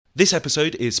This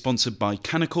episode is sponsored by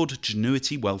Canaccord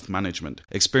Genuity Wealth Management,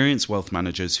 experienced wealth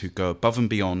managers who go above and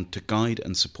beyond to guide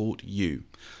and support you.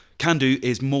 Can do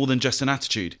is more than just an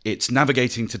attitude. It's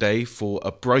navigating today for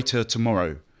a brighter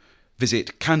tomorrow.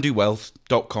 Visit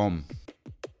candowealth.com.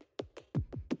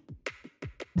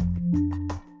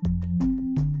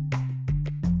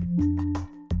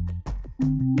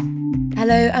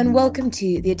 Hello and welcome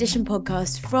to the Edition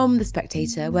podcast from The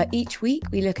Spectator, where each week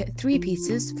we look at 3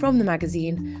 pieces from the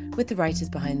magazine with the writers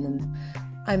behind them.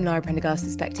 I'm Lara, Prendergast,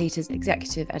 The Spectator's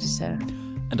executive editor.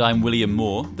 And I'm William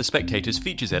Moore, The Spectator's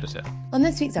features editor. On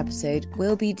this week's episode,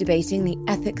 we'll be debating the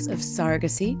ethics of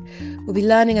surrogacy, we'll be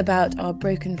learning about our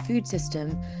broken food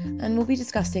system, and we'll be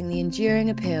discussing the enduring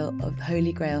appeal of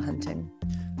Holy Grail-hunting.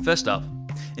 First up,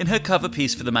 in her cover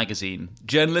piece for the magazine,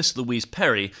 journalist Louise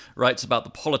Perry writes about the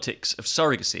politics of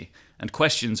surrogacy and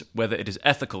questions whether it is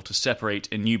ethical to separate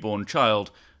a newborn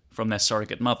child from their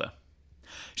surrogate mother.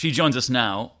 She joins us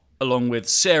now, along with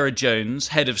Sarah Jones,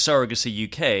 head of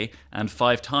SurrogacyUK and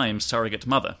 5-time surrogate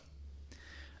mother.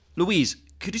 Louise,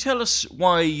 could you tell us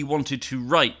why you wanted to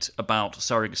write about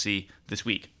surrogacy this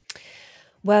week?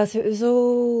 Well, so it was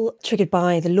all triggered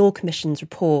by the Law Commission's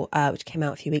report, which came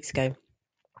out a few weeks ago.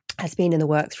 Has been in the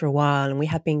works for a while, and we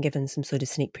had been given some sort of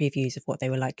sneak previews of what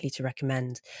they were likely to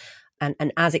recommend. And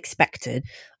as expected,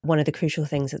 one of the crucial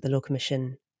things that the Law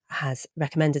Commission has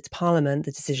recommended to Parliament,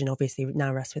 the decision obviously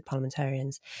now rests with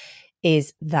parliamentarians,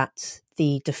 is that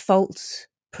the default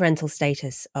parental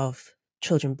status of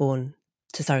children born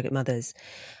to surrogate mothers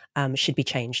should be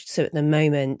changed. So at the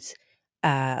moment,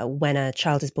 when a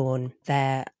child is born,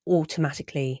 they're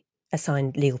automatically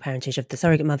assigned legal parentage of the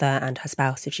surrogate mother and her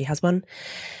spouse if she has one,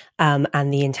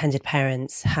 and the intended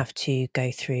parents have to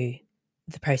go through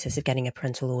the process of getting a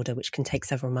parental order, which can take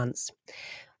several months.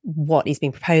 What is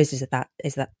being proposed is that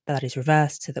is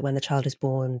reversed, so that when the child is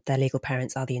born, their legal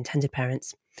parents are the intended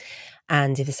parents,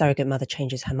 and if the surrogate mother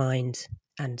changes her mind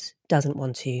and doesn't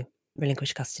want to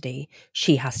relinquish custody,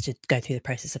 she has to go through the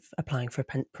process of applying for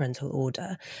a parental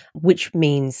order, which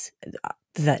means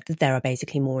that there are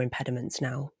basically more impediments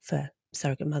now for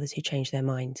surrogate mothers who change their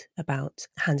mind about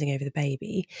handing over the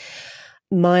baby.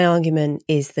 My argument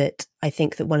is that I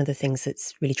think that one of the things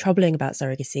that's really troubling about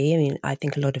surrogacy, I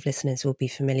think a lot of listeners will be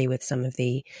familiar with some of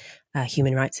the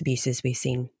human rights abuses we've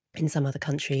seen in some other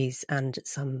countries and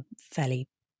some fairly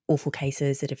awful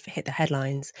cases that have hit the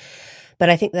headlines. But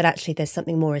I think that actually there's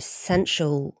something more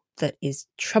essential that is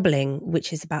troubling,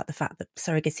 which is about the fact that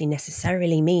surrogacy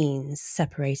necessarily means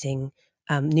separating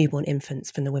newborn infants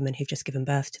from the women who've just given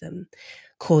birth to them,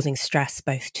 causing stress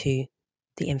both to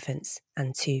the infants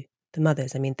and to the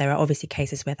mothers. There are obviously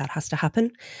cases where that has to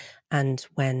happen, and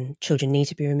when children need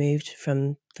to be removed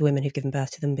from the women who've given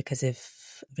birth to them because of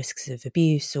risks of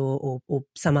abuse or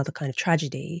some other kind of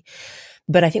tragedy.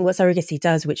 But I think what surrogacy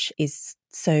does, which is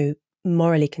so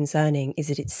morally concerning, is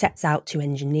that it sets out to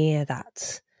engineer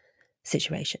that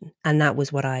situation. And that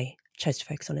was what I chose to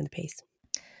focus on in the piece.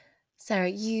 Sarah,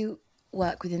 you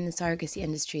work within the surrogacy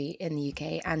industry in the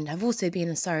UK and have also been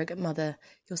a surrogate mother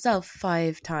yourself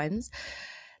 5 times.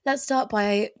 Let's start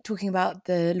by talking about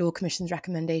the Law Commission's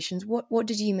recommendations. What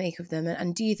did you make of them,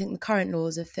 and do you think the current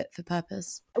laws are fit for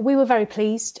purpose? We were very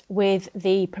pleased with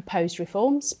the proposed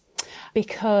reforms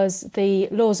because the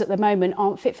laws at the moment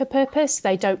aren't fit for purpose.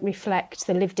 They don't reflect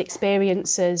the lived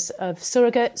experiences of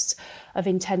surrogates, of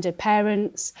intended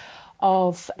parents,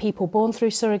 of people born through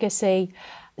surrogacy.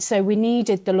 So we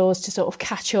needed the laws to sort of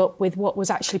catch up with what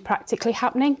was actually practically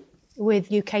happening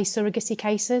with UK surrogacy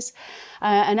cases.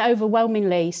 And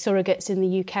overwhelmingly, surrogates in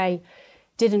the UK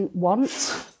didn't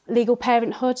want legal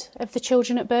parenthood of the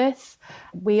children at birth.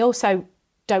 We also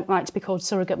don't like to be called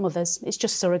surrogate mothers. It's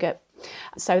just surrogate.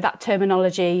 So that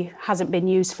terminology hasn't been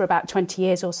used for about 20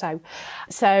 years or so.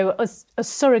 So as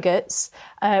surrogates,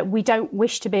 we don't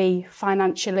wish to be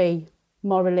financially,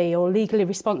 morally or legally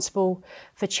responsible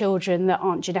for children that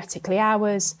aren't genetically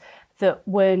ours, that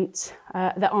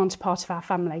aren't part of our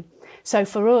family. So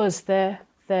for us, the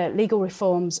legal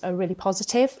reforms are really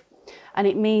positive, and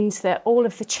it means that all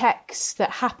of the checks that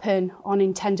happen on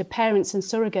intended parents and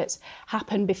surrogates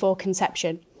happen before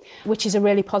conception, which is a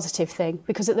really positive thing,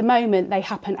 because at the moment they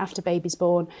happen after baby's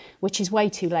born, which is way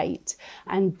too late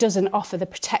and doesn't offer the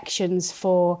protections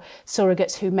for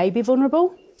surrogates who may be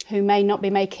vulnerable, who may not be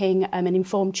making an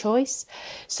informed choice.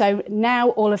 So now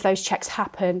all of those checks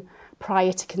happen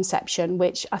prior to conception,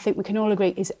 which I think we can all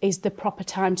agree is the proper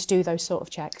time to do those sort of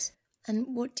checks. And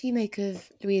what do you make of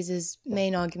Louise's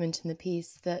main argument in the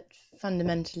piece that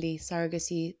fundamentally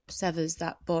surrogacy severs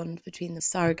that bond between the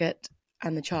surrogate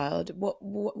and the child?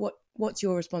 What's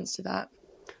your response to that?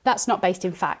 That's not based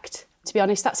in fact. To be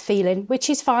honest, that's feeling, which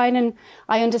is fine. And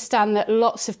I understand that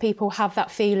lots of people have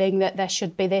that feeling that there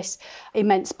should be this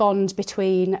immense bond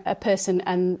between a person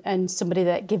and somebody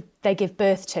that they give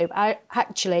birth to.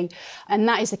 And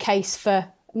that is the case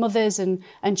for mothers and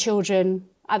children.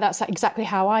 That's exactly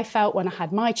how I felt when I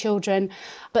had my children.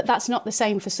 But that's not the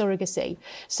same for surrogacy.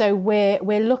 So we're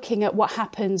looking at what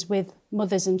happens with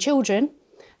mothers and children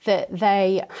that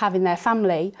they have in their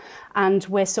family, and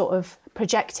we're sort of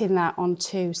projecting that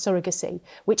onto surrogacy,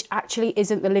 which actually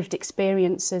isn't the lived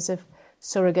experiences of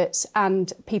surrogates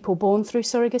and people born through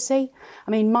surrogacy.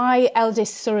 I mean, my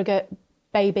eldest surrogate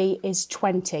baby is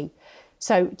 20.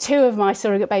 So 2 of my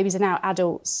surrogate babies are now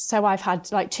adults. So I've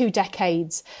had like 2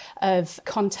 decades of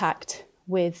contact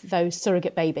with those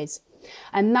surrogate babies.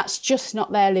 And that's just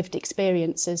not their lived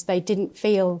experiences. They didn't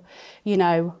feel,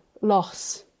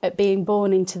 loss at being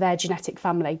born into their genetic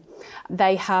family.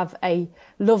 They have a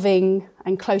loving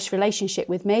and close relationship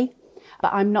with me,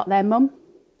 but I'm not their mum.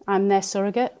 I'm their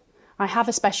surrogate. I have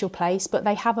a special place, but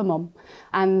they have a mum,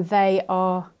 and they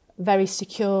are very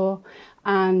secure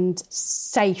and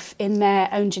safe in their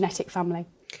own genetic family.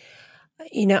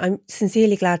 I'm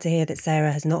sincerely glad to hear that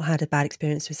Sarah has not had a bad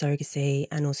experience with surrogacy,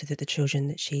 and also that the children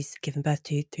that she's given birth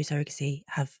to through surrogacy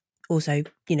have also,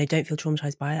 don't feel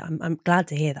traumatized by it. I'm glad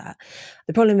to hear that.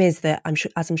 The problem is that I'm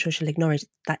sure she'll acknowledge,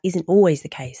 that isn't always the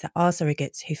case. There are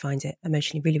surrogates who find it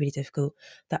emotionally really, really difficult.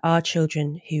 There are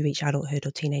children who reach adulthood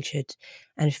or teenagehood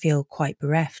and feel quite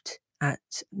bereft at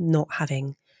not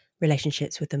having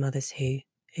relationships with the mothers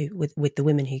with the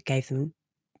women who gave them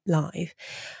life.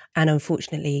 And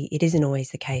unfortunately, it isn't always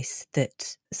the case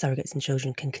that surrogates and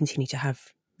children can continue to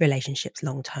have relationships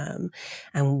long term.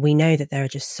 And we know that there are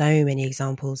just so many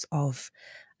examples of,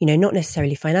 not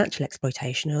necessarily financial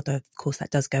exploitation, although of course that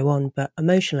does go on, but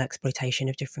emotional exploitation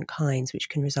of different kinds, which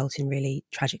can result in really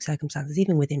tragic circumstances,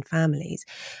 even within families.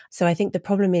 So I think the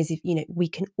problem is, we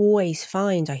can always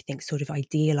find, I think, sort of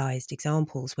idealized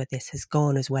examples where this has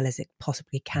gone as well as it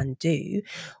possibly can do.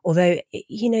 Although,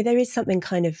 there is something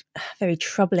kind of very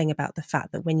troubling about the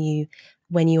fact that when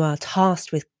you are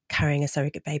tasked with carrying a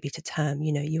surrogate baby to term,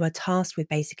 you are tasked with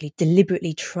basically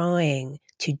deliberately trying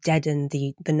to deaden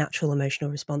the natural emotional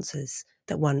responses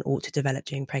that one ought to develop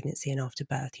during pregnancy and after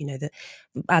birth. That,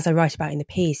 as I write about in the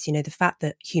piece, the fact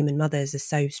that human mothers are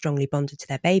so strongly bonded to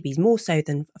their babies, more so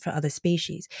than for other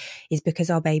species, is because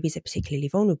our babies are particularly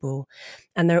vulnerable.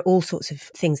 And there are all sorts of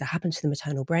things that happen to the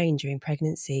maternal brain during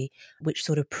pregnancy, which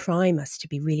sort of prime us to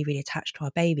be really, really attached to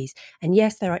our babies. And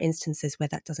yes, there are instances where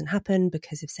that doesn't happen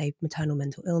because of, say, maternal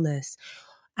mental illness.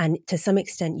 And to some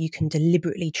extent, you can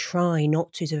deliberately try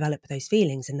not to develop those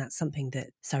feelings. And that's something that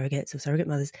surrogates or surrogate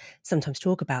mothers sometimes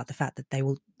talk about, the fact that they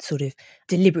will sort of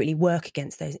deliberately work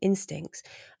against those instincts.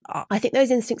 I think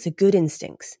those instincts are good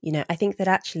instincts. I think that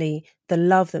actually the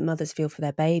love that mothers feel for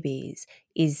their babies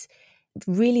is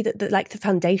really the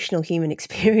foundational human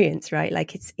experience, right?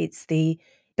 Like it's the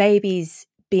babies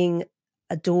being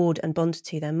adored and bonded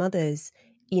to their mothers.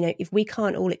 If we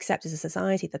can't all accept as a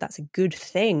society that that's a good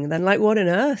thing, then what on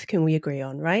earth can we agree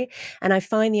on, right? And I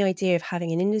find the idea of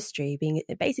having an industry being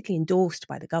basically endorsed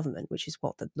by the government, which is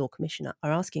what the Law Commission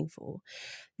are asking for,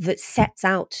 that sets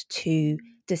out to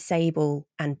disable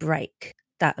and break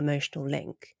that emotional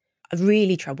link,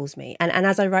 really troubles me. And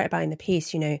as I write about in the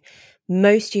piece,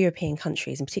 most European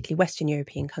countries, and particularly Western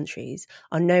European countries,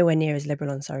 are nowhere near as liberal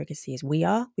on surrogacy as we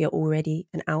are. We are already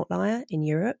an outlier in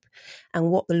Europe. And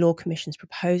what the Law Commission's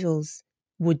proposals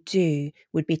would do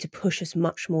would be to push us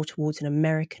much more towards an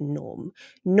American norm,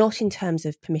 not in terms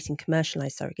of permitting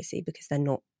commercialized surrogacy, because they're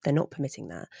not permitting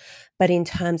that, but in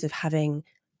terms of having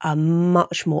a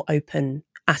much more open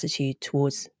attitude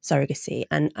towards surrogacy.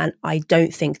 And I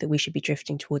don't think that we should be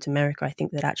drifting towards America. I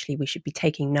think that actually we should be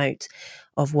taking note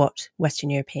of what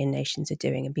Western European nations are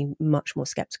doing and being much more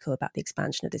sceptical about the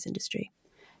expansion of this industry.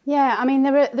 Yeah, I mean,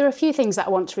 there are a few things that I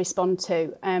want to respond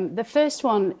to. The first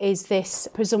one is this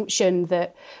presumption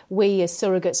that we as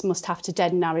surrogates must have to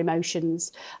deaden our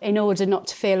emotions in order not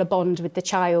to feel a bond with the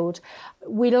child.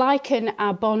 We liken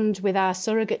our bond with our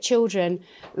surrogate children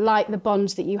like the bond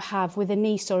that you have with a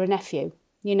niece or a nephew.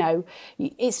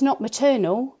 It's not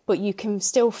maternal, but you can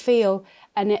still feel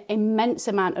an immense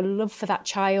amount of love for that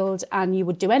child, and you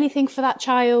would do anything for that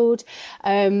child.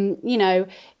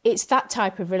 It's that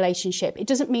type of relationship. It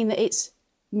doesn't mean that it's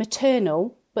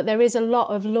maternal, but there is a lot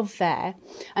of love there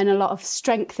and a lot of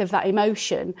strength of that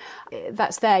emotion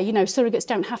that's there. Surrogates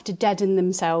don't have to deaden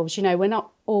themselves. We're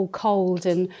not all cold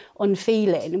and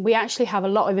unfeeling. We actually have a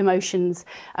lot of emotions,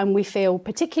 and we feel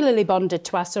particularly bonded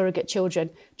to our surrogate children,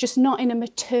 just not in a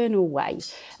maternal way.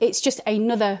 It's just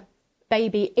another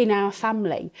baby in our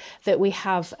family that we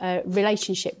have a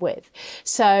relationship with.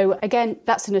 So again,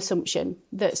 that's an assumption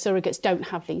that surrogates don't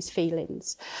have these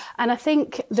feelings. And I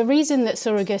think the reason that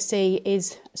surrogacy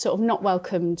is sort of not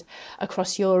welcomed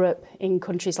across Europe in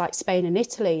countries like Spain and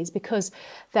Italy is because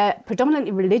they're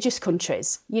predominantly religious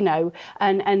countries,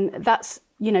 and that's,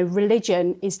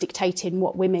 religion is dictating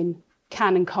what women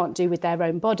can and can't do with their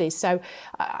own bodies. So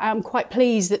I'm quite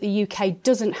pleased that the UK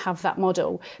doesn't have that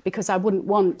model, because I wouldn't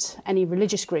want any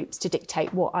religious groups to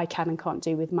dictate what I can and can't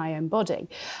do with my own body.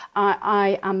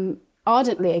 I am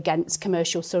ardently against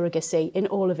commercial surrogacy in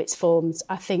all of its forms.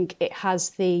 I think it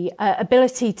has the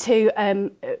ability to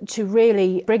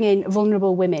really bring in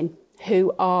vulnerable women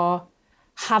who are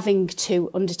having to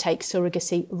undertake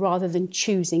surrogacy rather than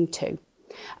choosing to.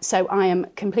 So I am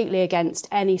completely against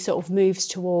any sort of moves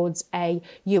towards a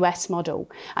US model.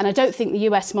 And I don't think the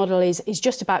US model is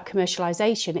just about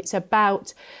commercialisation. It's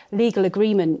about legal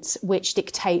agreements which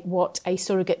dictate what a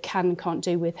surrogate can and can't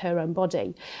do with her own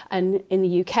body. And in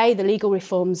the UK, the legal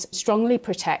reforms strongly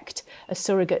protect a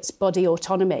surrogate's body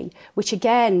autonomy, which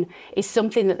again is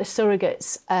something that the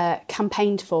surrogates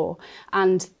campaigned for,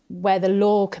 and where the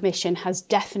Law Commission has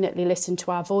definitely listened to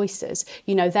our voices.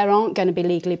 There aren't going to be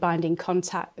legally binding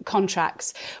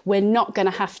contracts. We're not going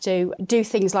to have to do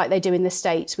things like they do in the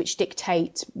States, which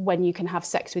dictate when you can have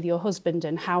sex with your husband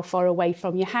and how far away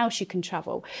from your house you can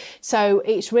travel. So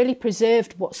it's really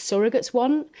preserved what surrogates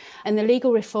want, and the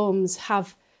legal reforms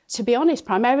have, to be honest,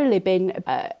 primarily been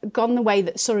gone the way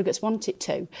that surrogates want it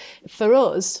to. For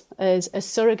us, as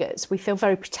surrogates, we feel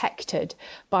very protected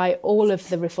by all of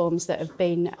the reforms that have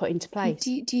been put into place.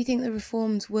 Do you think the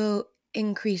reforms will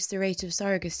increase the rate of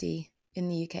surrogacy in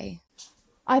the UK?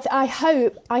 I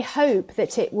hope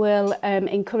that it will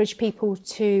encourage people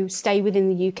to stay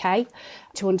within the UK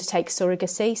to undertake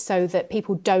surrogacy, so that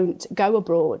people don't go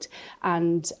abroad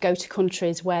and go to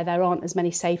countries where there aren't as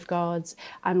many safeguards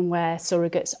and where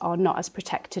surrogates are not as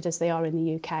protected as they are in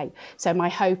the UK. So my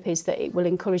hope is that it will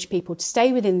encourage people to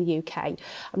stay within the UK.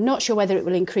 I'm not sure whether it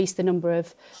will increase the number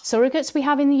of surrogates we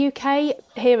have in the UK.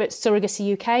 Here at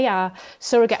SurrogacyUK, our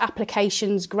surrogate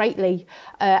applications greatly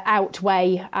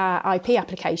outweigh our IP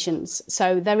applications.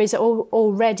 So there is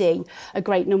already a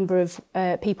great number of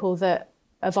people that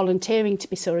are volunteering to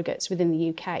be surrogates within the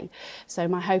UK. So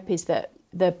my hope is that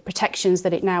the protections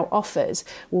that it now offers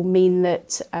will mean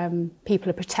that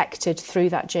people are protected through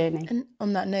that journey. And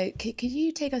on that note, could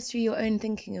you take us through your own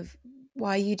thinking of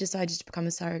why you decided to become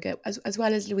a surrogate? As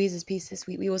well as Louise's piece this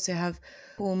week, we also have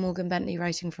Paul Morgan Bentley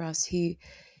writing for us, who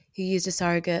used a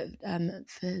surrogate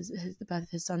for the birth of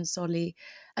his son Solly.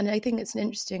 And I think it's an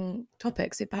interesting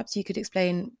topic. So perhaps you could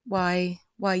explain why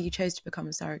you chose to become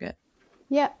a surrogate.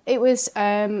 Yeah, it was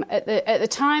at the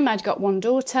time I'd got one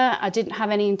daughter. I didn't have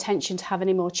any intention to have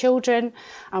any more children.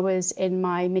 I was in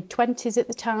my mid-20s at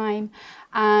the time,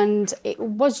 and it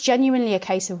was genuinely a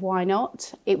case of why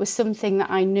not. It was something that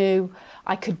I knew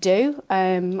I could do.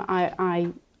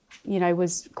 I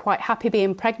was quite happy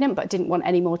being pregnant, but didn't want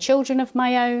any more children of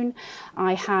my own.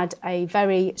 I had a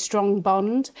very strong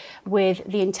bond with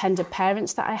the intended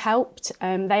parents that I helped.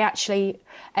 They actually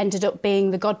ended up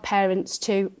being the godparents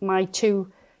to my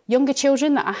two younger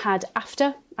children that I had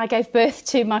after I gave birth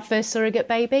to my first surrogate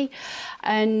baby.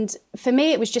 And for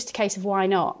me, it was just a case of why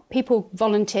not? People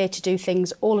volunteer to do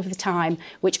things all of the time,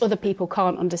 which other people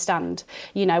can't understand.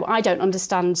 I don't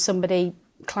understand somebody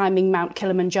climbing Mount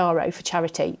Kilimanjaro for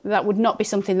charity. That would not be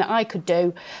something that I could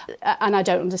do, and I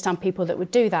don't understand people that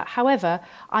would do that. However,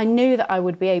 I knew that I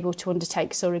would be able to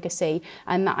undertake surrogacy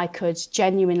and that I could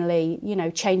genuinely,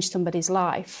 change somebody's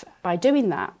life by doing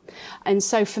that. And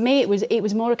so for me, it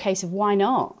was more a case of why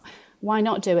not? Why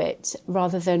not do it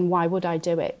rather than why would I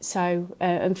do it? So,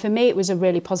 and for me, it was a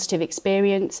really positive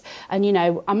experience. And,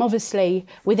 I'm obviously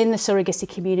within the surrogacy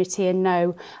community and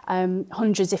know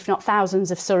hundreds, if not thousands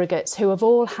of surrogates who have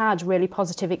all had really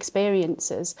positive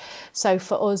experiences. So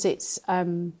for us, it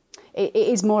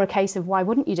is more a case of why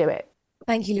wouldn't you do it?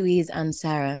 Thank you, Louise and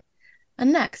Sarah.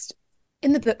 And next,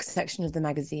 in the books section of the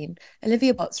magazine,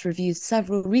 Olivia Potts reviews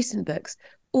several recent books,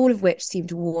 all of which seem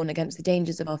to warn against the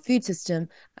dangers of our food system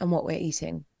and what we're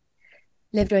eating.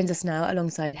 Liv joins us now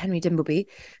alongside Henry Dimbleby,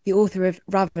 the author of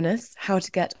Ravenous, How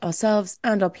to Get Ourselves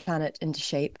and Our Planet into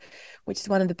Shape, which is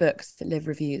one of the books that Liv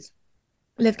reviews.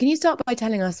 Liv, can you start by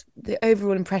telling us the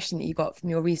overall impression that you got from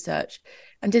your research,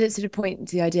 and did it sort of point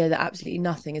to the idea that absolutely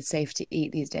nothing is safe to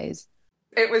eat these days?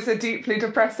 It was a deeply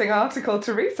depressing article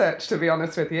to research, to be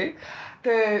honest with you.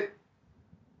 The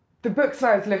books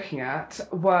that I was looking at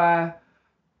were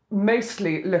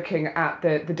mostly looking at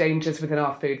the dangers within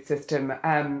our food system.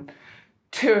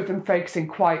 two of them focusing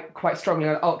quite strongly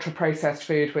on ultra-processed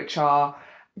food, which are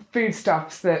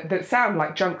foodstuffs that sound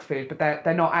like junk food, but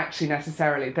they're not actually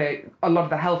necessarily. A lot of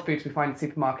the health foods we find in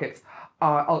supermarkets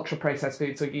are ultra-processed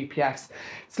foods, or UPFs.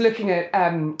 It's looking at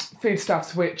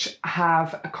foodstuffs which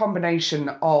have a combination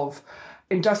of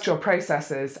industrial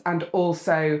processes and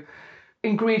also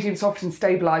ingredients, often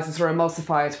stabilisers or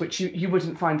emulsifiers, which you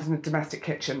wouldn't find in a domestic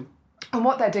kitchen. And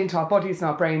what they're doing to our bodies and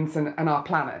our brains and our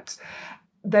planet.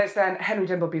 There's then Henry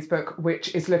Dimbleby's book,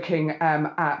 which is looking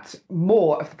at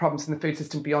more of the problems in the food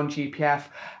system beyond UPF,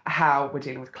 how we're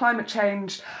dealing with climate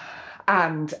change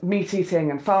and meat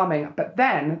eating and farming. But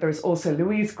then there is also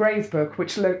Louise Gray's book,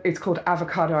 which is called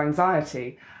Avocado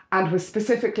Anxiety, and was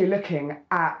specifically looking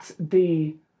at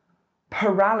the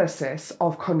paralysis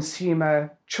of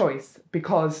consumer choice,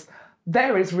 because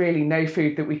there is really no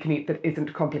food that we can eat that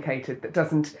isn't complicated, that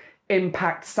doesn't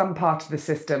impact some part of the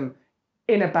system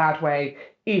in a bad way,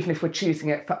 even if we're choosing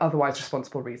it for otherwise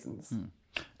responsible reasons.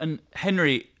 And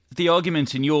Henry, the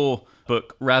argument in your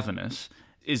book, Ravenous,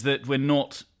 is that we're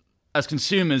not, as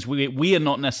consumers, we are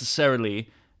not necessarily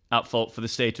at fault for the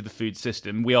state of the food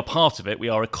system. We are part of it. We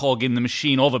are a cog in the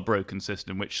machine of a broken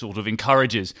system, which sort of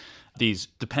encourages these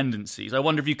dependencies. I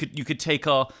wonder if you could take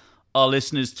our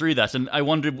listeners through that. And I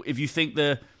wonder if you think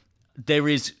there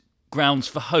is grounds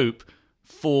for hope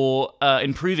for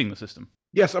improving the system.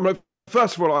 Yes,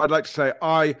 first of all, I'd like to say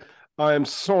I am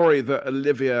sorry that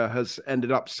Olivia has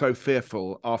ended up so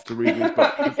fearful after reading this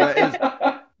book.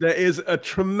 There is a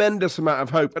tremendous amount of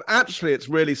hope. And actually, it's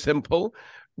really simple,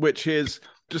 which is,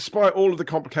 despite all of the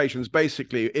complications,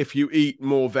 basically, if you eat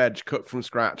more veg cooked from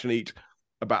scratch and eat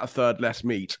about a third less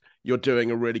meat, you're doing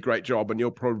a really great job and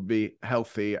you'll probably be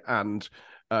healthy and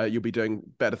you'll be doing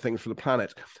better things for the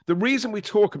planet. The reason we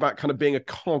talk about kind of being a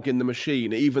cog in the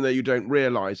machine, even though you don't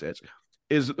realize it,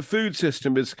 is that the food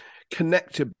system is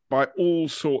connected by all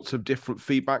sorts of different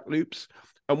feedback loops.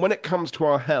 And when it comes to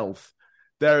our health,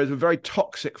 there is a very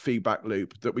toxic feedback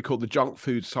loop that we call the junk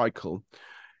food cycle.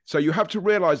 So you have to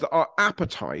realize that our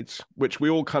appetites, which we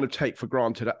all kind of take for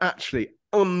granted, are actually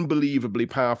unbelievably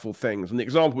powerful things. And the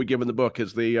example we give in the book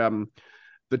is the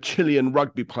Chilean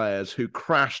rugby players who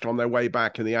crashed on their way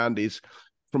back in the Andes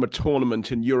from a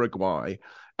tournament in Uruguay.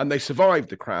 And they survived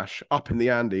the crash up in the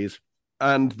Andes.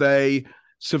 And they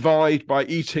survived by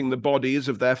eating the bodies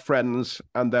of their friends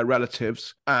and their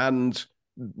relatives. And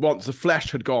once the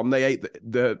flesh had gone, they ate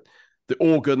the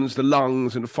organs, the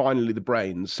lungs, and finally the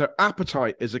brains. So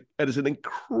appetite is an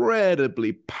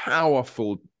incredibly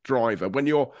powerful driver. When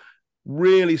you're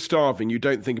really starving, you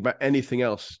don't think about anything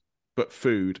else but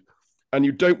food, and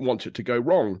you don't want it to go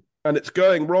wrong. And it's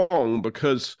going wrong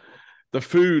because the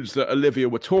foods that Olivia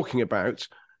were talking about,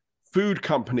 food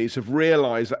companies have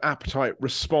realized that appetite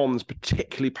responds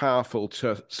particularly powerful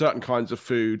to certain kinds of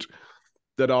food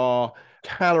that are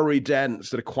calorie dense,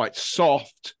 that are quite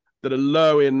soft, that are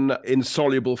low in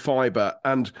insoluble fiber,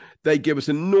 and they give us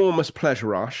enormous pleasure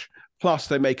rush. Plus,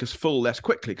 they make us full less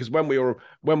quickly, because when we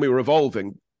were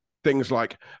evolving, things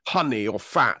like honey or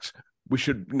fat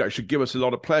should give us a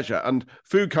lot of pleasure. And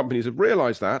food companies have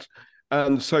realized that,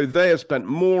 and so they have spent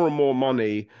more and more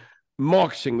money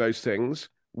marketing those things.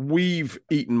 We've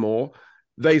eaten more,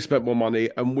 they spent more money,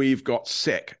 and we've got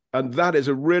sick. And that is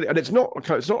and it's not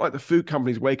like the food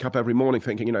companies wake up every morning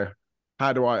thinking,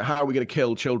 how are we going to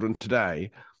kill children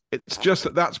today? It's just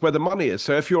that that's where the money is.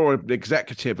 So if you're an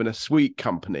executive in a sweet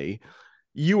company,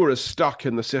 you are as stuck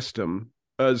in the system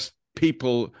as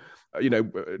people,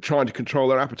 trying to control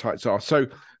their appetites are. So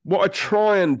what I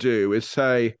try and do is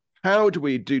say, how do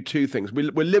we do two things?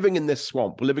 We're living in this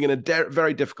swamp. We're living in a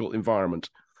very difficult environment.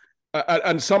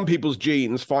 And some people's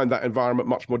genes find that environment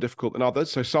much more difficult than others.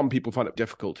 So some people find it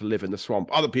difficult to live in the swamp.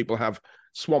 Other people have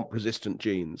swamp-resistant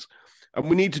genes. And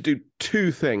we need to do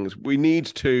two things. We need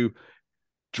to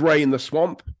drain the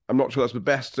swamp. I'm not sure that's the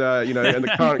best, in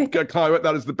the current climate,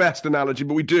 that is the best analogy,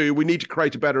 but we need to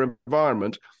create a better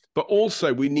environment. But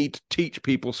also we need to teach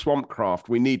people swampcraft.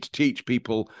 We need to teach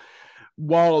people,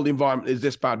 while the environment is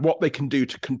this bad, what they can do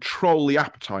to control the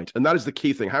appetite. And that is the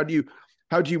key thing. How do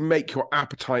you make your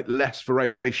appetite less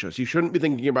voracious? You shouldn't be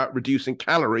thinking about reducing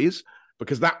calories,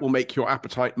 because that will make your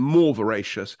appetite more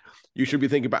voracious. You should be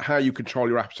thinking about how you control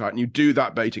your appetite. And you do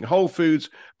that by eating whole foods,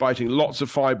 by eating lots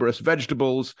of fibrous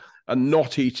vegetables, and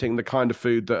not eating the kind of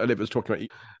food that Olivia's talking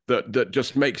about, that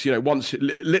just makes,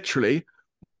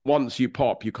 once you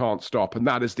pop, you can't stop. And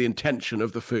that is the intention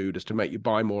of the food, is to make you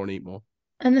buy more and eat more.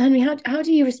 And Henry, how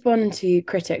do you respond to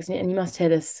critics, and you must hear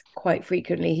this quite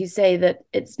frequently, who say that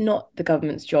it's not the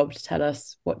government's job to tell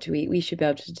us what to eat, we should be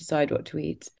able to decide what to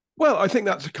eat? Well, I think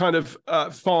that's a kind of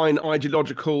fine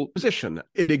ideological position.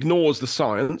 It ignores the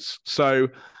science. So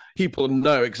people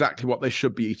know exactly what they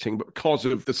should be eating, but because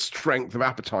of the strength of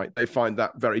appetite, they find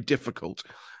that very difficult.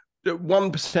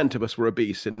 1% of us were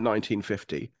obese in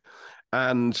 1950,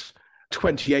 and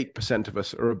 28% of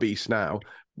us are obese now.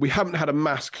 We haven't had a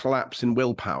mass collapse in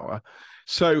willpower.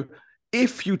 So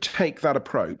if you take that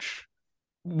approach,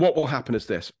 what will happen is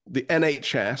this. The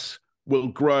NHS will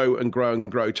grow and grow and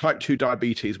grow. Type 2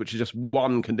 diabetes, which is just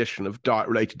one condition of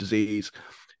diet-related disease,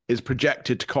 is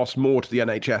projected to cost more to the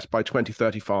NHS by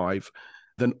 2035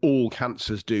 than all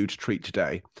cancers do to treat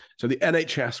today. So the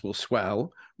NHS will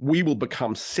swell, we will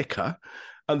become sicker,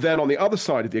 and then on the other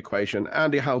side of the equation,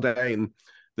 Andy Haldane,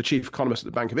 the chief economist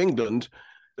at the Bank of England,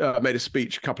 made a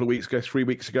speech a couple of weeks ago, 3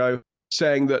 weeks ago,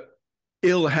 saying that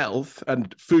ill health,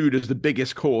 and food is the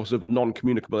biggest cause of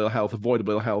non-communicable ill health,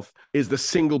 avoidable ill health, is the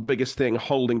single biggest thing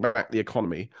holding back the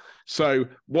economy. So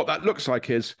what that looks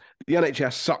like is the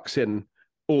NHS sucks in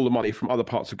all the money from other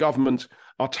parts of government,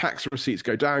 our tax receipts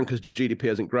go down because GDP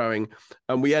isn't growing,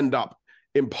 and we end up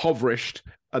impoverished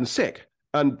and sick.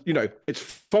 And, you know, it's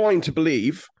fine to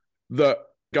believe that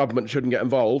government shouldn't get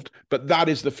involved, but that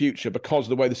is the future because of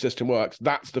the way the system works.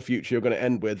 That's the future you're going to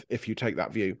end with if you take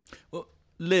that view. Well,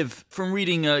 Liv, from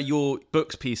reading your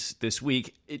books piece this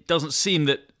week, it doesn't seem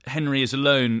that Henry is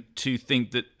alone to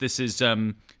think that this is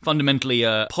fundamentally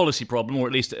a policy problem, or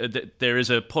at least that there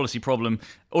is a policy problem,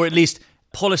 or at least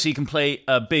policy can play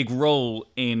a big role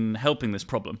in helping this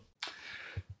problem.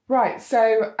 Right,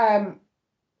 so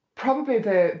probably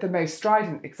the most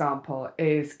strident example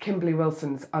is Kimberly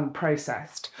Wilson's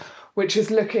Unprocessed, which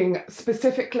is looking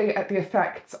specifically at the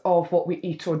effects of what we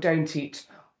eat or don't eat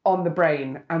on the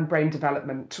brain and brain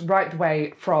development, right the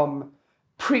way from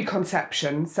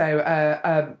preconception, so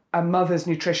a mother's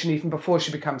nutrition even before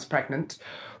she becomes pregnant,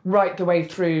 right the way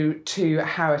through to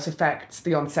how it affects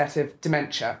the onset of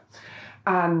dementia.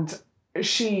 And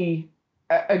she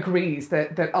agrees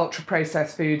that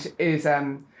ultra-processed food is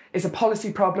a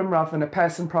policy problem rather than a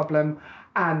person problem,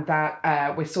 and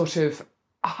that we're sort of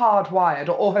hardwired,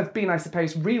 or have been, I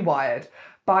suppose, rewired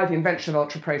by the invention of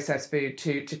ultra-processed food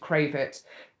to crave it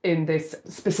in this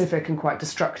specific and quite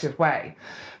destructive way.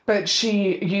 But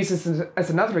she uses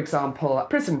as another example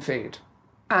prison food,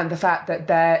 and the fact that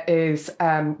there is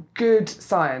good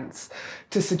science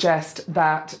to suggest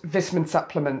that vitamin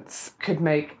supplements could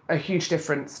make a huge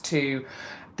difference to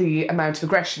the amount of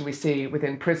aggression we see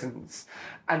within prisons,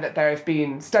 and that there have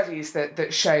been studies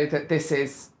that show that this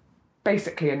is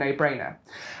basically a no-brainer.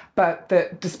 But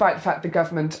that despite the fact the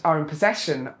government are in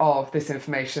possession of this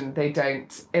information, they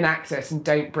don't enact it and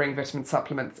don't bring vitamin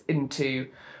supplements into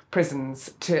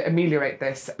prisons to ameliorate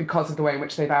this because of the way in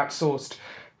which they've outsourced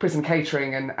prison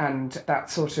catering and that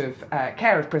sort of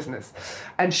care of prisoners.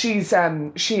 And she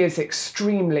is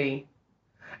extremely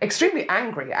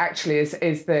angry, actually,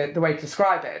 is the way to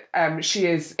describe it. She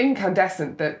is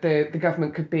incandescent that the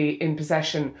government could be in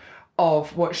possession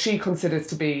of what she considers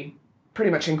to be pretty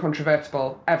much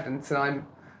incontrovertible evidence, and I'm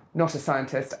not a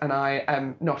scientist and I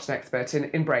am not an expert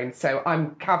in brains, so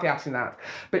I'm caveating that.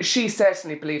 But she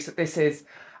certainly believes that this is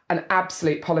an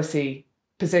absolute policy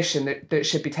position that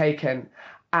should be taken,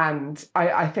 and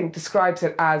I think describes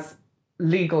it as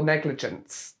legal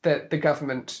negligence that the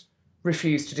government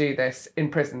refused to do this in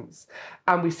prisons.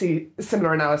 And we see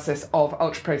similar analysis of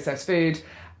ultra-processed food.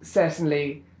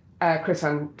 Certainly Chris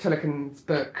Van Tulleken's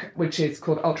book, which is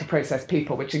called Ultra-Processed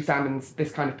People, which examines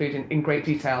this kind of food in great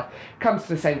detail, comes to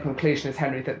the same conclusion as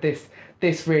Henry, that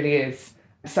this really is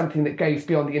something that goes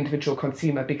beyond the individual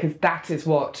consumer, because that is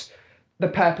what the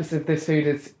purpose of this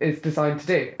food is designed to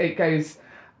do. It goes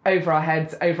over our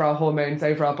heads, over our hormones,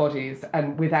 over our bodies,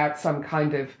 and without some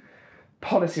kind of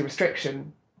policy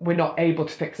restriction, we're not able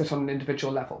to fix it on an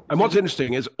individual level. And what's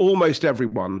interesting is almost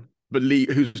everyone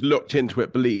who's looked into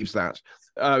it believes that.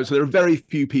 So there are very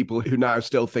few people who now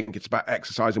still think it's about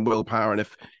exercise and willpower, and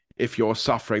if you're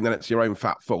suffering, then it's your own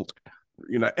fat fault.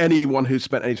 You know, anyone who's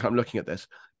spent any time looking at this.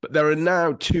 But there are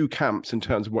now two camps in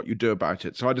terms of what you do about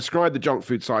it. So I describe the junk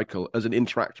food cycle as an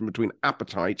interaction between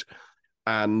appetite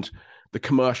and the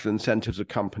commercial incentives of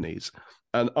companies.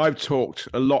 And I've talked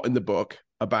a lot in the book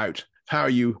about how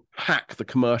you hack the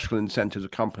commercial incentives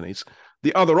of companies.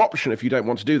 The other option, if you don't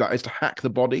want to do that, is to hack the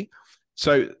body.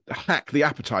 So hack the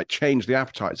appetite, change the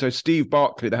appetite. So Steve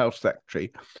Barclay, the health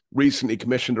secretary, recently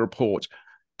commissioned a report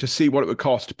to see what it would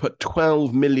cost to put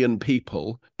 12 million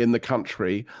people in the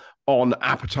country on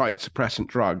appetite suppressant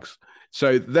drugs.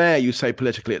 So there you say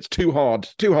politically, it's too hard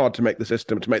to make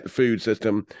the food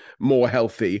system more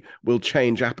healthy, will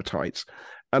change appetites.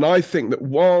 And I think that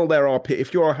while there are,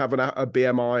 if you are having a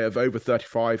BMI of over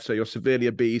 35, so you're severely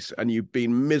obese and you've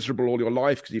been miserable all your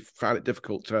life because you've found it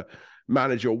difficult to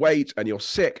manage your weight and you're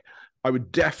sick, I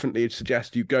would definitely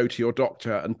suggest you go to your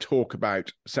doctor and talk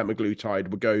about semaglutide,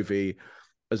 Wegovy,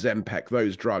 Ozempic,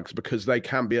 those drugs, because they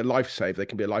can be a lifesaver, they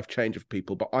can be a life changer for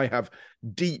people. But I have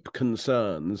deep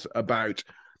concerns about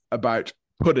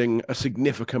putting a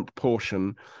significant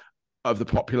portion of the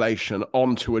population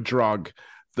onto a drug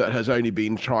that has only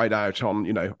been tried out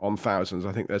on, on thousands.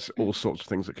 I think there's all sorts of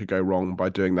things that could go wrong by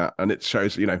doing that. And it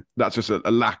shows, that's just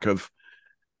a lack of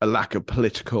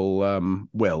political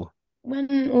will.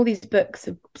 When all these books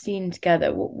are seen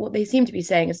together, what they seem to be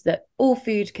saying is that all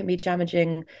food can be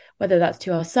damaging, whether that's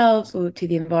to ourselves or to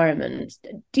the environment.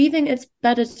 Do you think it's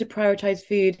better to prioritize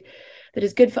food that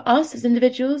is good for us as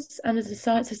individuals and as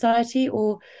a society,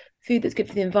 or food that's good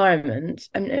for the environment?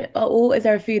 Or is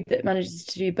there a food that manages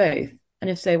to do both? And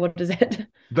if so, what is it?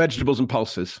 Vegetables and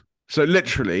pulses. So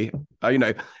literally,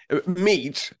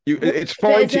 meat, it's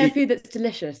fine. Is there food that's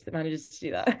delicious that manages to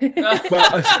do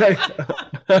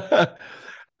that?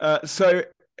 So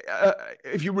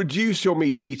if you reduce your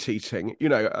meat eating,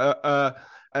 a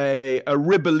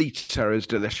ribollita is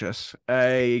delicious.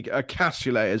 A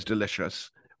cassoulet is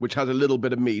delicious, which has a little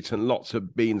bit of meat and lots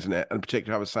of beans in it, and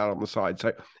particularly have a salad on the side.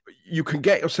 So you can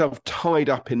get yourself tied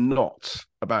up in knots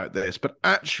about this. But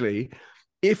actually,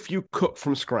 if you cook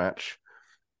from scratch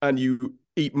and you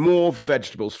eat more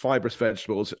vegetables, fibrous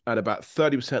vegetables, and about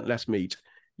 30% less meat,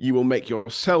 you will make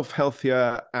yourself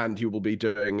healthier and you will be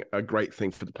doing a great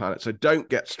thing for the planet. So don't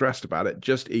get stressed about it.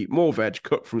 Just eat more veg,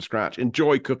 cook from scratch,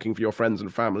 enjoy cooking for your friends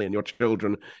and family and your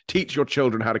children. Teach your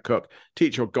children how to cook,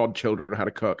 teach your godchildren how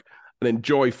to cook, and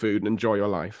enjoy food and enjoy your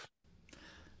life.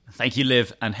 Thank you,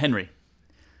 Liv and Henry.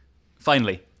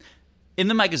 Finally, in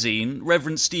the magazine,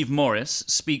 Reverend Steve Morris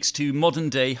speaks to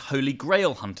modern-day Holy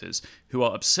Grail-hunters who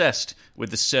are obsessed with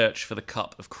the search for the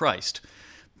cup of Christ.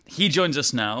 He joins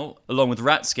us now, along with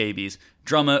Rat Scabies,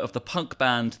 drummer of the punk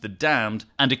band The Damned,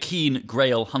 and a keen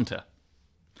Grail-hunter.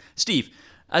 Steve,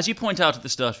 as you point out at the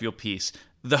start of your piece,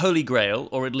 the Holy Grail,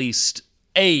 or at least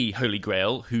a Holy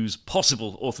Grail, whose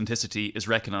possible authenticity is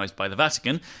recognised by the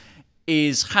Vatican,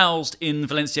 is housed in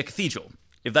Valencia Cathedral.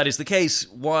 If that is the case,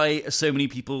 why are so many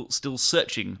people still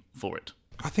searching for it?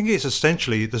 I think it's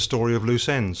essentially the story of loose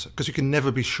ends, because you can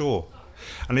never be sure.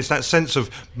 And it's that sense of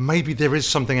maybe there is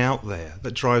something out there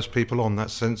that drives people on,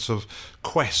 that sense of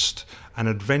quest and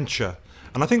adventure.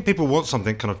 And I think people want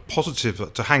something kind of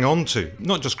positive to hang on to,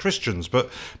 not just Christians, but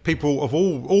people of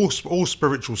all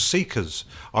spiritual seekers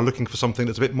are looking for something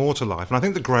that's a bit more to life. And I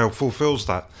think the Grail fulfills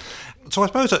that. So I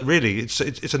suppose that really it's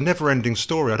a never-ending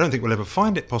story. I don't think we'll ever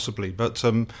find it, possibly, but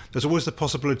there's always the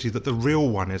possibility that the real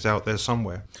one is out there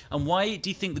somewhere. And why do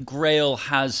you think the Grail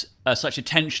has such a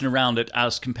tension around it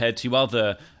as compared to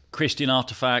other Christian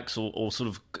artifacts or sort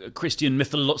of Christian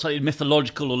slightly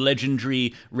mythological or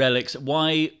legendary relics?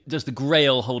 Why does the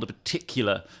Grail hold a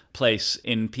particular place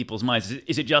in people's minds?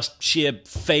 Is it just sheer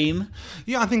fame?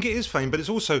 Yeah, I think it is fame, but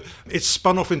it's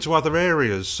spun off into other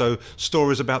areas. So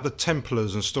stories about the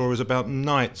Templars and stories about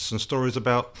knights and stories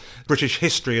about British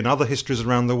history and other histories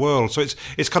around the world. So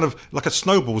it's kind of like a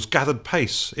snowball's gathered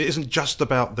pace. It isn't just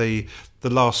about the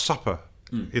Last Supper.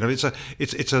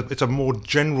 It's a more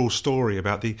general story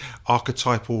about the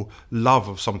archetypal love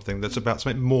of something that's about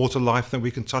something more to life than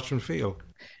we can touch and feel.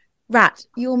 Rat,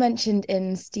 you're mentioned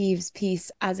in Steve's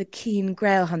piece as a keen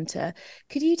Grail hunter.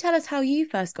 Could you tell us how you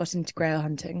first got into Grail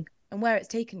hunting and where it's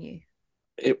taken you?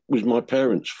 It was my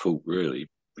parents' fault, really,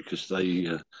 because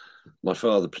my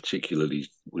father particularly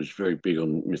was very big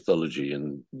on mythology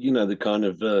and, the kind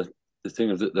of the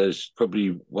thing of that there's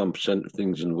probably 1% of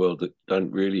things in the world that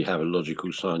don't really have a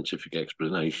logical scientific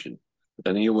explanation.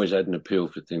 And he always had an appeal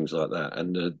for things like that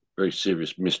and a very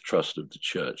serious mistrust of the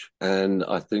church. And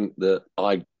I think that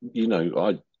I didn't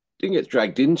get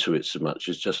dragged into it so much.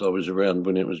 It's just I was around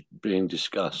when it was being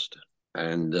discussed.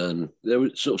 And there were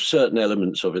sort of certain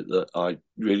elements of it that I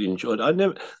really enjoyed. I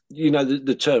never,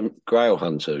 the term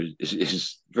Grail-hunter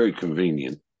is very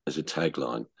convenient as a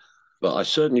tagline, but I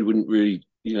certainly wouldn't really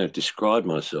describe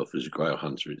myself as a Grail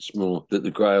hunter. It's more that the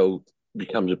Grail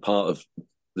becomes a part of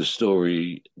the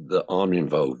story that I'm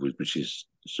involved with, which is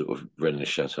sort of Ravenous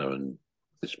Chateau and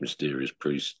this mysterious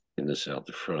priest in the south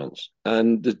of France.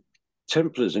 And the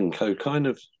Templars and co kind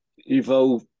of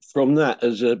evolved from that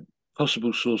as a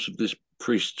possible source of this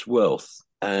priest's wealth.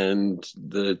 And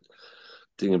the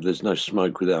thing of there's no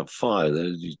smoke without fire.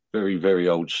 There's these very, very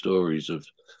old stories of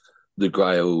the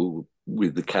Grail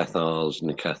with the Cathars and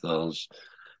the Cathars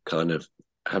kind of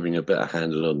having a better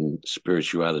handle on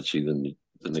spirituality than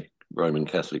the Roman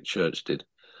Catholic Church did.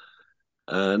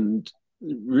 And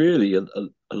really, a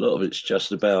lot of it's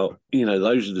just about,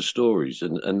 those are the stories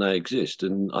and they exist.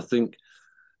 And I think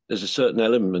there's a certain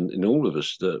element in all of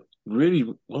us that really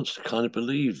wants to kind of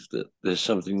believe that there's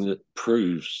something that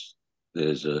proves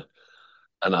there's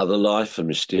another life, a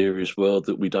mysterious world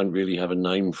that we don't really have a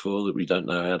name for, that we don't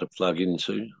know how to plug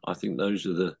into. I think those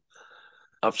are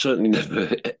I've certainly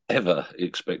never, ever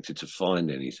expected to find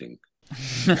anything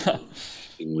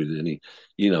with any,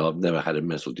 I've never had a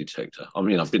metal detector. I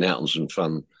mean, I've been out on some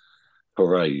fun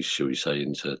forays, shall we say,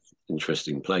 into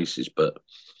interesting places, but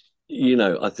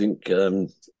I think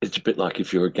it's a bit like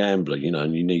if you're a gambler,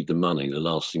 and you need the money, the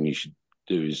last thing you should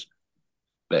do is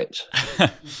bet.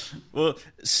 Well,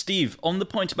 Steve, on the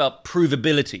point about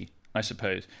provability, I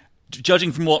suppose,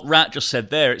 judging from what Rat just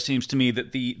said there, it seems to me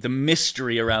that the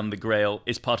mystery around the Grail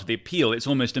is part of the appeal. It's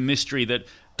almost a mystery that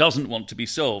doesn't want to be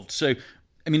solved. So,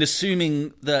 I mean,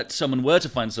 assuming that someone were to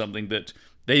find something that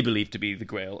they believe to be the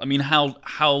Grail, I mean,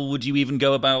 how would you even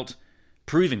go about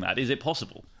proving that? Is it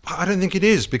possible? I don't think it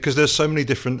is, because there's so many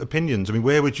different opinions. I mean,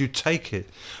 where would you take it?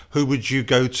 Who would you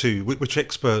go to? Which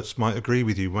experts might agree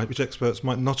with you? Which experts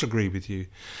might not agree with you?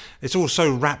 It's all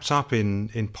so wrapped up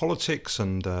in politics,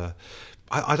 and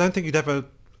I don't think you'd ever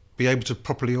be able to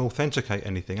properly authenticate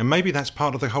anything. And maybe that's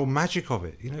part of the whole magic of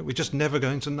it. We're just never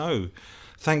going to know.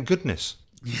 Thank goodness.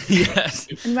 Yes.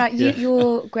 And Rat,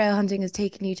 your Grail hunting has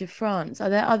taken you to France. Are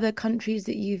there other countries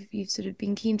that you've sort of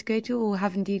been keen to go to, or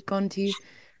have indeed gone to?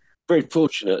 Very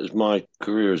fortunate, as my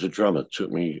career as a drummer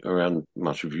took me around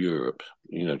much of Europe,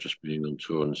 just being on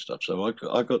tour and stuff. So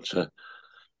I got to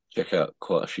check out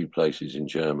quite a few places in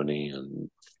Germany. And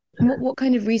what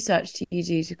kind of research do you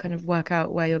do to kind of work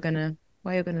out where you're gonna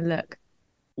look?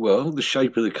 Well, the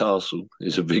shape of the castle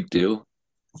is a big deal.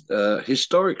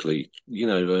 Historically,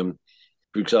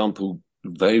 for example,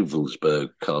 Wewelsburg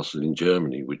Castle in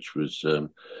Germany, which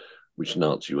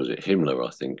Nazi was it? Himmler,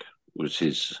 I think, was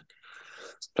his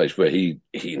place where he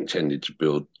intended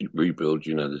to rebuild,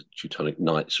 the Teutonic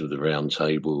Knights of the Round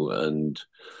Table, and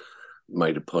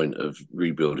made a point of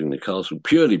rebuilding the castle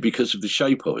purely because of the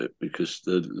shape of it, because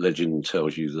the legend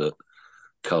tells you that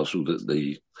castle that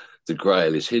the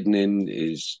Grail is hidden in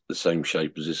is the same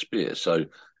shape as a spear. So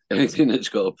anything that's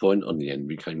got a point on the end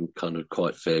became kind of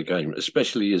quite fair game,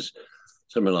 especially as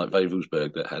somewhere like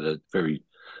Wewelsburg that had a very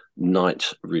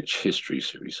knight-rich history,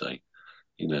 shall we say.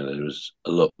 There was a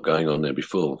lot going on there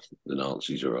before the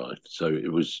Nazis arrived. So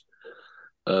it was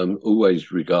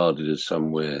always regarded as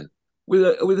somewhere with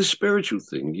a spiritual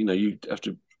thing.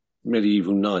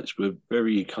 Medieval knights were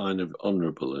very kind of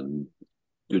honourable and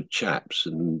good chaps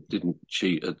and didn't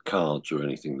cheat at cards or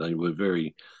anything. They were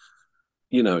very,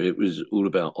 it was all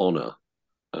about honour.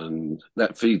 And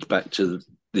that feeds back to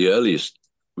the earliest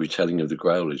retelling of the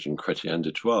Grail legend, Chrétien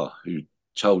de Troyes, who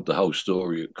told the whole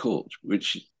story at court,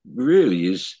 which really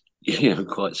is,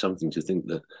 quite something to think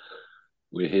that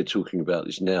we're here talking about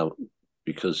this now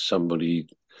because somebody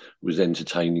was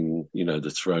entertaining,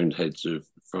 the throned heads of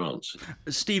France.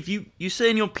 Steve, you say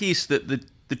in your piece that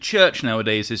the church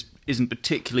nowadays isn't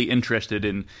particularly interested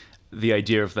in the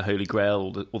idea of the Holy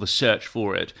Grail or the search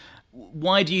for it.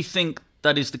 Why do you think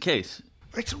that is the case?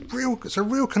 It's a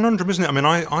real conundrum, isn't it? I mean,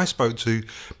 I spoke to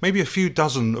maybe a few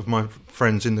dozen of my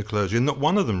friends in the clergy, and not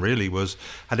one of them really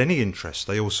had any interest.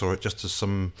 They all saw it just as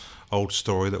some old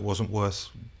story that wasn't worth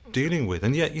dealing with.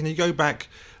 And yet, you go back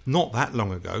not that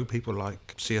long ago, people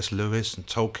like C.S. Lewis and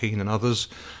Tolkien and others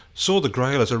saw the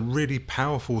Grail as a really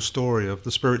powerful story of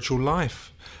the spiritual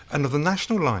life and of the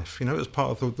national life, as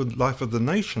part of the life of the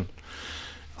nation.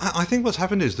 I think what's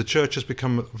happened is the church has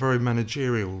become very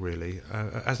managerial, really.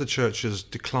 As the church has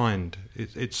declined,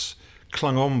 it's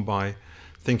clung on by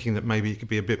thinking that maybe it could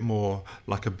be a bit more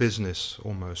like a business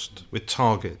almost, with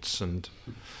targets and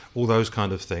all those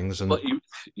kind of things. And but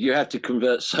you have to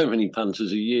convert so many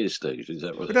punters a year, Steve. Is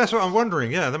that what? But that's what I'm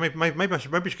wondering. Yeah, maybe I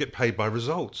should get paid by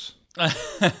results. I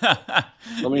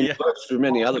mean, it works for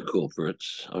many other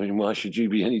corporates. I mean, why should you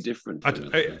be any different?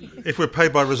 If we're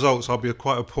paid by results, I'll be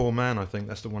quite a poor man, I think.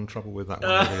 That's the one trouble with that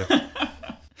one.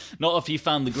 Not if you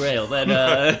found the Grail, then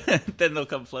then they'll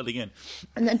come flooding in.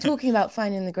 And then talking about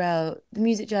finding the Grail, the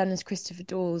music journalist Christopher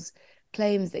Dawes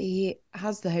claims that he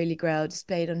has the Holy Grail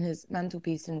displayed on his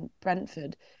mantelpiece in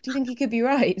Brentford. Do you think he could be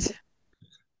right?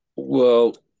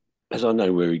 Well, as I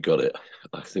know where he got it,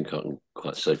 I think I can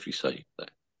quite safely say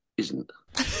that isn't.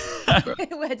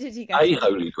 Where did he get a it?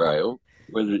 Holy Grail?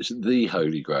 Whether it's the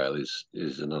Holy Grail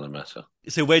is another matter.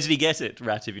 So where did he get it,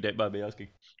 Rat, if you don't mind me asking?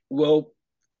 Well,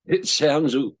 it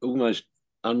sounds almost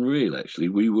unreal, actually.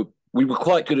 We were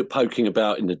quite good at poking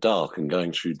about in the dark and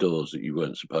going through doors that you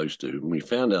weren't supposed to. And we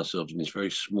found ourselves in this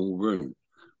very small room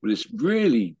with this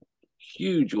really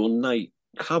huge ornate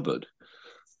cupboard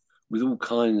with all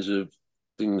kinds of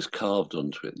things carved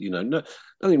onto it.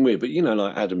 Nothing weird, but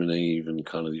like Adam and Eve and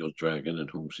kind of the odd dragon and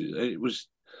horses. It was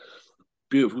a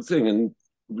beautiful thing. And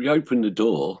we opened the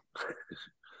door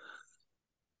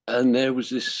and there was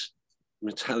this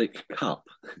metallic cup.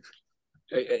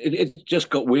 It just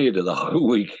got weirder the whole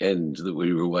weekend that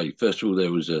we were away. First of all,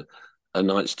 there was a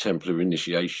Knights Templar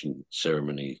initiation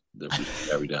ceremony that was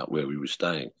carried out where we were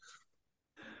staying,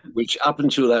 which up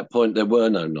until that point, there were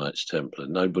no Knights Templar.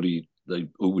 They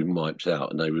all been wiped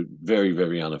out, and they were very,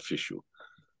 very unofficial.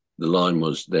 The line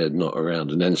was they're not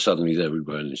around. And then suddenly there we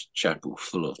were in this chapel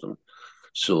full of them,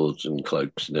 swords and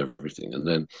cloaks and everything. And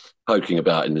then poking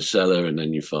about in the cellar, and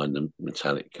then you find the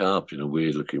metallic cup in a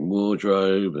weird looking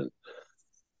wardrobe, and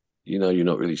you're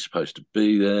not really supposed to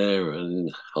be there,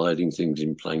 and hiding things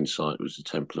in plain sight was the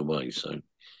Templar way. So,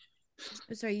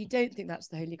 sorry, you don't think that's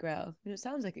the Holy Grail? It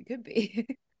sounds like it could be.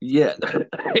 Yeah,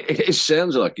 it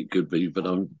sounds like it could be, but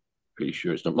I'm pretty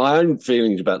sure it's not. My own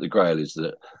feelings about the Grail is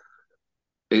that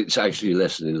it's actually a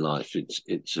lesson in life.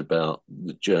 It's about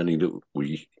the journey that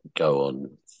we go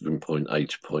on from point A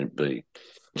to point B.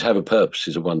 To have a purpose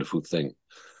is a wonderful thing.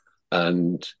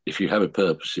 And if you have a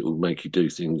purpose, it will make you do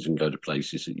things and go to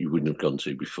places that you wouldn't have gone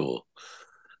to before.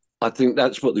 I think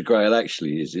that's what the Grail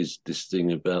actually is this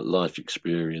thing about life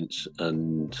experience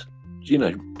and,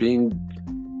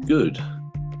 being good.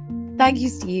 Thank you,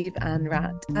 Steve and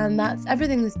Rat. And that's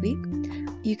everything this week.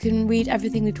 You can read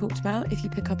everything we talked about if you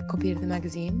pick up a copy of the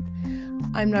magazine.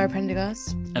 I'm Lara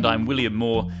Prendergast. And I'm William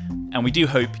Moore. And we do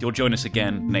hope you'll join us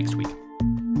again next week.